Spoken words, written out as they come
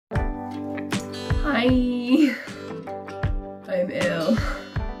Hi, I'm ill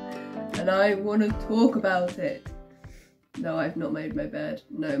and I want to talk about it. No, I've not made my bed.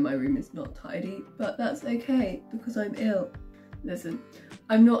 No, my room is not tidy, but that's okay because I'm ill. Listen,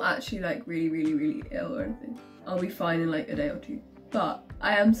 I'm not actually like really ill or anything. I'll be fine in like a day or two, but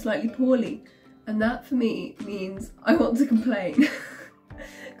I am slightly poorly, and that for me means I want to complain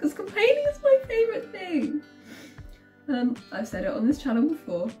because complaining is my favourite thing. I've said it on this channel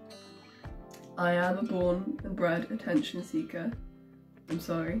before. I am a born and bred attention seeker. I'm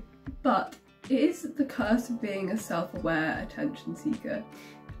sorry, but it is the curse of being a self-aware attention seeker.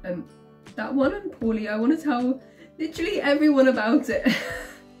 That one I'm poorly, I want to tell literally everyone about it.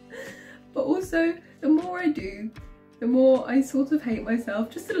 But also, the more I do, the more I sort of hate myself,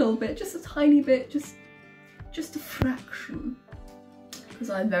 just a little bit, just a tiny bit, just a fraction.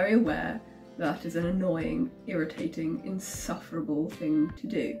 Because I'm very aware that is an annoying, irritating, insufferable thing to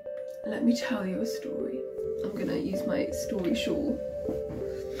do. Let me tell you a story. I'm gonna use my story shawl.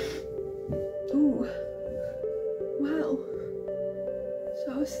 Ooh, wow,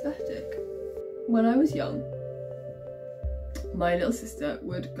 so aesthetic. When I was young, my little sister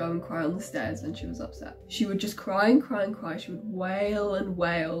would go and cry on the stairs when she was upset. She would just cry and cry and cry. She would wail and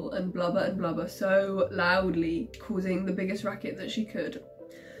blubber so loudly, causing the biggest racket that she could,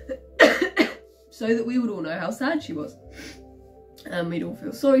 so that we would all know how sad she was. And we'd all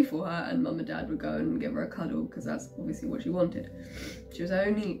feel sorry for her, and mum and dad would go and give her a cuddle because that's obviously what she wanted. She was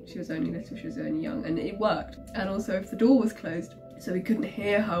only little, she was only young, and it worked. And also if the door was closed, so we couldn't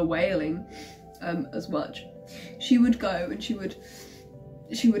hear her wailing as much, she would go and she would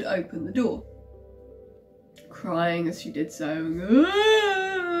open the door, crying as she did so,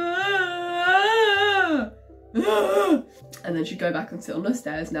 and then she'd go back and sit on the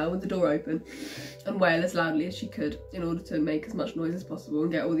stairs now with the door open and wail as loudly as she could in order to make as much noise as possible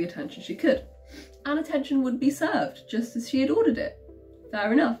and get all the attention she could. And attention would be served just as she had ordered it.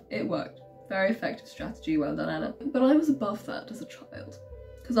 Fair enough, it worked. Very effective strategy, well done Anna. But I was above that as a child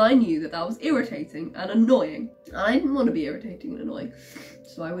because I knew that that was irritating and annoying. And I didn't want to be irritating and annoying,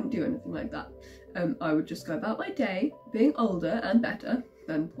 so I wouldn't do anything like that. I would just go about my day being older and better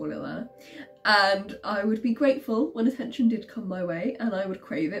than poor little Anna, and I would be grateful when attention did come my way, and I would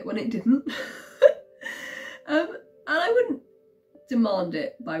crave it when it didn't. And I wouldn't demand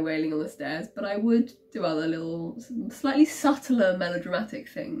it by wailing on the stairs, but I would do other little, slightly subtler melodramatic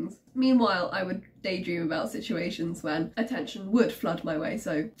things. Meanwhile, I would daydream about situations when attention would flood my way.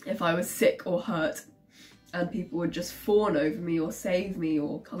 So if I was sick or hurt and people would just fawn over me or save me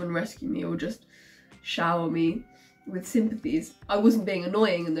or come and rescue me or just shower me with sympathies, I wasn't being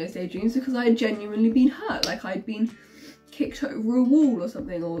annoying in those daydreams because I had genuinely been hurt, like I'd been kicked over a wall or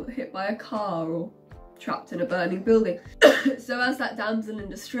something, or hit by a car, or trapped in a burning building. So as that damsel in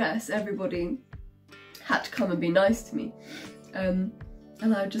distress, everybody had to come and be nice to me, and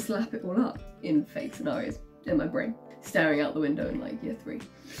I would just lap it all up in fake scenarios in my brain, staring out the window in like year 3.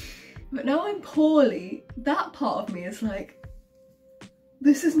 But now I'm poorly, that part of me is like,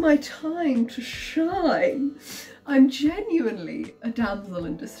 this is my time to shine. I'm genuinely a damsel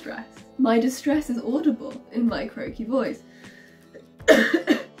in distress. My distress is audible in my croaky voice.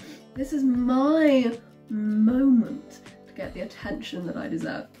 This is my moment to get the attention that I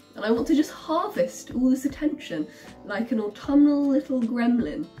deserve. And I want to just harvest all this attention like an autumnal little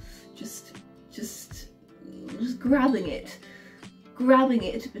gremlin. Just grabbing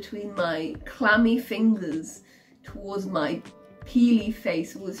it between my clammy fingers towards my peely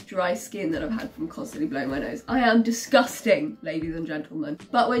face, all this dry skin that I've had from constantly blowing my nose. I am disgusting, ladies and gentlemen.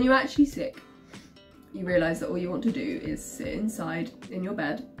 But when you're actually sick, you realise that all you want to do is sit inside in your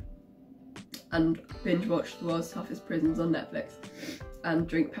bed and binge watch The World's Toughest Prisons on Netflix and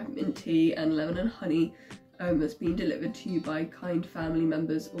drink peppermint tea and lemon and honey that's been delivered to you by kind family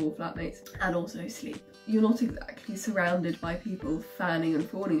members or flatmates, and also sleep. You're not exactly surrounded by people fanning and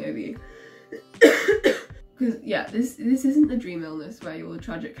fawning over you. Because yeah, this isn't a dream illness where you're a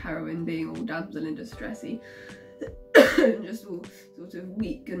tragic heroine being all damsel in distressy and just all sort of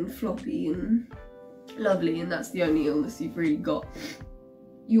weak and floppy and lovely, and that's the only illness you've really got.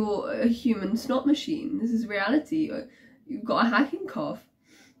 You're a human snot machine. This is reality. You've got a hacking cough.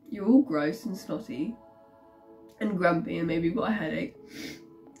 You're all gross and snotty and grumpy, and maybe you've got a headache.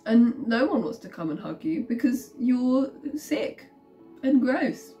 And no one wants to come and hug you because you're sick and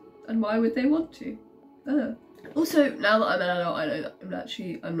gross. And why would they want to? Also, now that I'm an adult, I know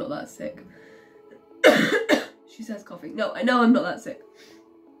that I'm not that sick. She says coughing. No, I know I'm not that sick.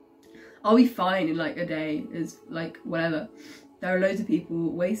 I'll be fine in like a day, is like whatever. There are loads of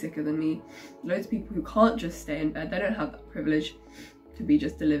people way sicker than me. Loads of people who can't just stay in bed. They don't have that privilege to be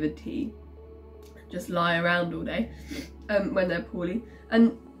just delivered tea just lie around all day when they're poorly.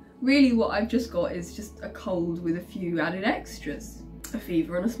 And really what I've just got is just a cold with a few added extras. A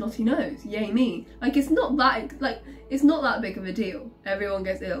fever and a snotty nose, yay me. Like it's not that big of a deal. Everyone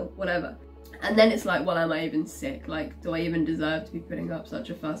gets ill, whatever. And then it's like, well, am I even sick? Like, do I even deserve to be putting up such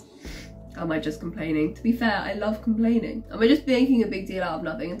a fuss? Am I just complaining? To be fair, I love complaining. Am I just making a big deal out of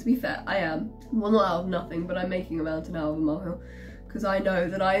nothing? And to be fair, I am. Well, not out of nothing, but I'm making a mountain out of a molehill. Because I know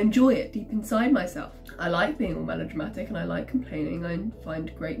that I enjoy it deep inside myself. I like being all melodramatic and I like complaining. I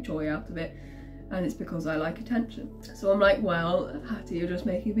find great joy out of it. And it's because I like attention. So I'm like, well, Hattie, you're just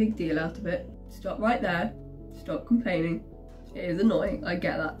making a big deal out of it. Stop right there. Stop complaining. It is annoying, I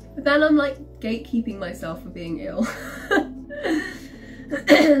get that. But then I'm like gatekeeping myself for being ill.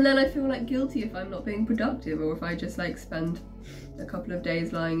 And then I feel like guilty if I'm not being productive, or if I just like spend a couple of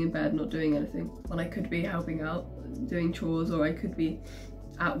days lying in bed not doing anything, when I could be helping out, doing chores, or I could be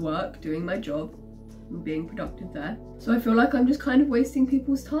at work doing my job and being productive there. So I feel like I'm just kind of wasting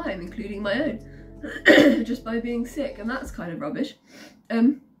people's time, including my own, just by being sick, and that's kind of rubbish.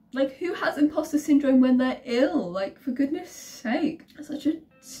 Like, who has imposter syndrome when they're ill? Like, for goodness sake, that's such a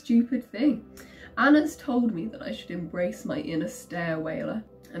stupid thing. Anna's told me that I should embrace my inner stairwailer,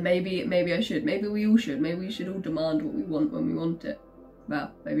 and maybe I should. Maybe we all should. Maybe we should all demand what we want when we want it.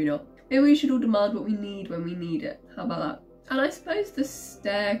 Well, maybe not. Maybe we should all demand what we need when we need it. How about that? And I suppose the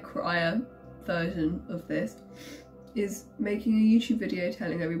stair crier version of this is making a YouTube video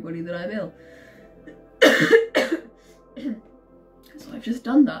telling everybody that I'm ill. So I've just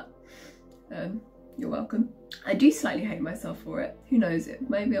done that. You're welcome. I do slightly hate myself for it. Who knows it?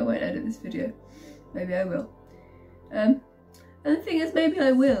 Maybe I won't edit this video. Maybe I will. And the thing is, maybe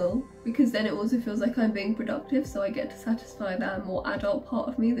I will, because then it also feels like I'm being productive, so I get to satisfy that more adult part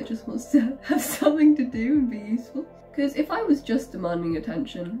of me that just wants to have something to do and be useful. Because if I was just demanding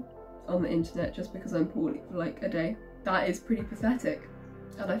attention on the internet just because I'm poorly for like a day, that is pretty pathetic.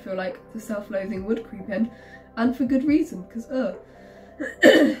 And I feel like the self-loathing would creep in, and for good reason, because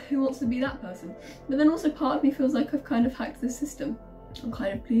who wants to be that person? But then also part of me feels like I've kind of hacked the system. I'm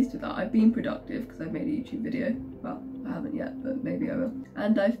kind of pleased with that. I've been productive because I've made a YouTube video. Well, I haven't yet, but maybe I will.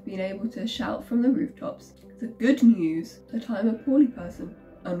 And I've been able to shout from the rooftops. The good news that I'm a poorly person,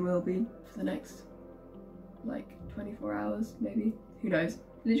 and will be for the next like 24 hours, maybe. Who knows?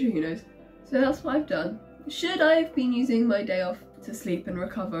 Literally who knows? So that's what I've done. Should I have been using my day off to sleep and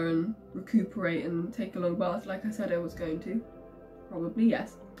recover and recuperate and take a long bath like I said I was going to? Probably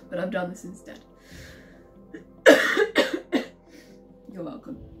yes, but I've done this instead. You're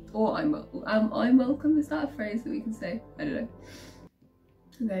welcome. Or I'm welcome. I'm welcome? Is that a phrase that we can say? I don't know.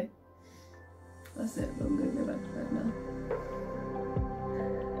 Okay. That's it. I'm gonna go back to bed now.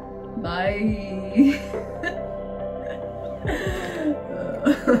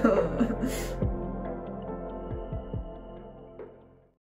 Bye.